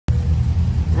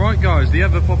Right guys, the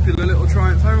ever popular little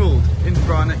Triumph Herald in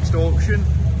for our next auction.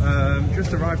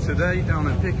 Just arrived today down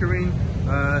at Pickering.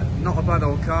 Not a bad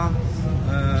old car.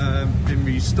 Been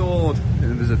restored.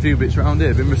 There's a few bits around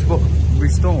here. Been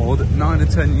restored 9 or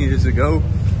 10 years ago.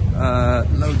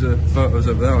 Loads of photos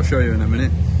over there. I'll show you in a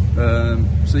minute.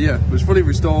 So yeah, it was fully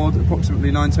restored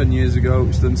approximately 9-10 years ago.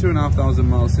 It's done 2,500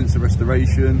 miles since the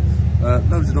restoration.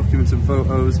 Loads of documents and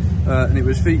photos, and it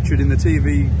was featured in the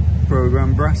TV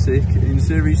programme Brassic in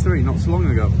Series 3 not so long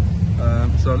ago.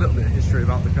 So a little bit of history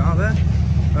about the car there.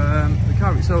 The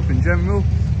car itself in general,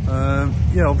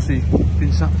 yeah, obviously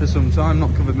been sat for some time,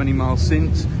 not covered many miles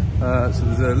since, so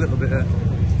there's a little bit of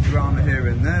drama here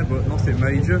and there, but nothing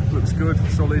major. Looks good,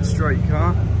 solid, straight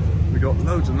car. We got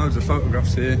loads and loads of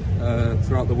photographs here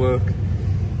throughout the work,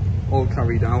 all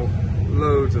carried out,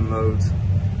 loads and loads.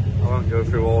 I won't go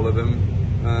through all of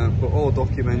them, but all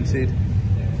documented,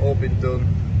 all been done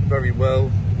very well,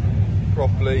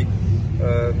 properly.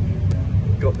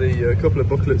 Got the couple of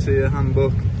booklets here,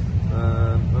 handbook,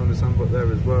 owner's handbook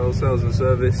there as well, sales and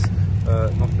service,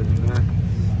 nothing in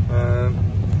there.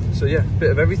 So yeah,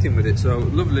 bit of everything with it. So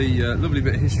lovely, lovely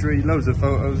bit of history, loads of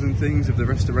photos and things of the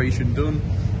restoration done.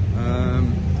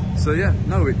 So yeah,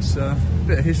 no, it's a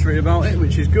bit of history about it,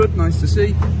 which is good, nice to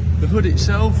see. The hood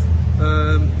itself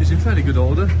is in fairly good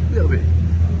order, a little bit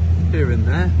here and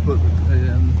there, but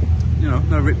you know,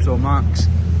 no rips or marks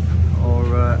or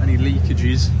any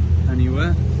leakages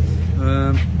anywhere.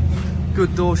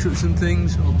 Good door shuts and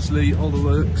things. Obviously all the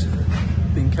work's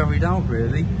been carried out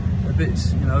really. A bit,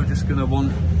 you know, just gonna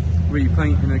want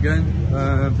repainting again,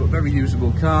 but very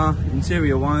usable car.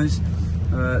 Interior wise,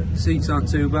 seats aren't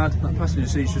too bad. That passenger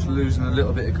seat's just losing a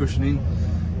little bit of cushioning.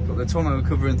 Got the tonneau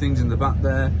cover and things in the back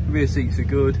there. Rear seats are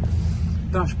good.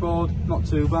 Dashboard, not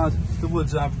too bad. The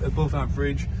wood's above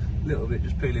average. A little bit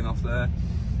just peeling off there.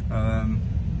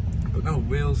 But no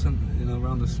wheels, you know,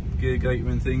 around the gear gate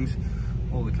and things.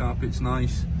 All the carpet's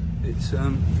nice. It's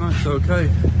nice,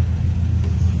 okay.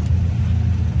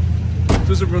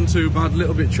 Doesn't run too bad. A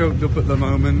little bit choked up at the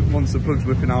moment. Once the plug's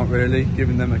whipping out, really,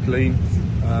 giving them a clean.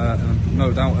 And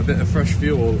no doubt a bit of fresh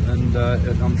fuel, and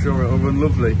I'm sure it'll run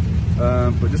lovely.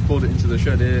 But just pulled it into the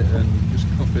shed here and just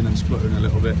coughing and spluttering a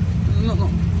little bit. Not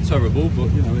terrible,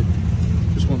 but you know, it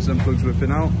just wants them plugs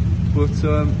whipping out. But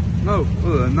no,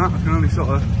 other than that, I can only sort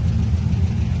of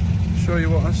show you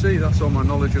what I see. That's all my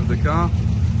knowledge of the car.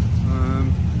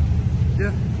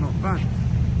 Yeah, not bad.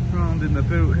 Round in the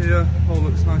boot here, all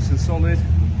looks nice and solid.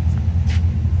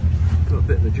 Got a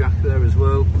bit of the jack there as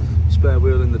well. Spare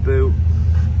wheel in the boot.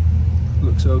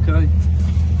 Looks okay.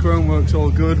 Chrome works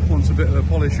all good. Wants a bit of a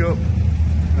polish up.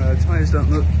 Tyres don't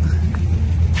look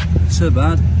so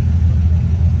bad.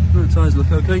 No, tyres look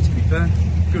okay, to be fair.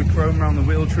 Good chrome around the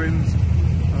wheel trims.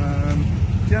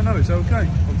 Yeah, no, it's okay.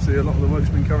 Obviously a lot of the work's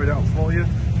been carried out for you.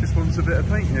 Just wants a bit of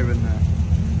paint here and there.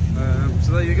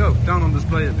 So there you go, down on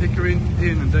display at Pickering.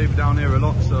 Ian and Dave are down here a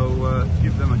lot, so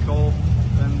give them a call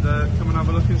and come and have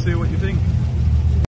a look and see what you think.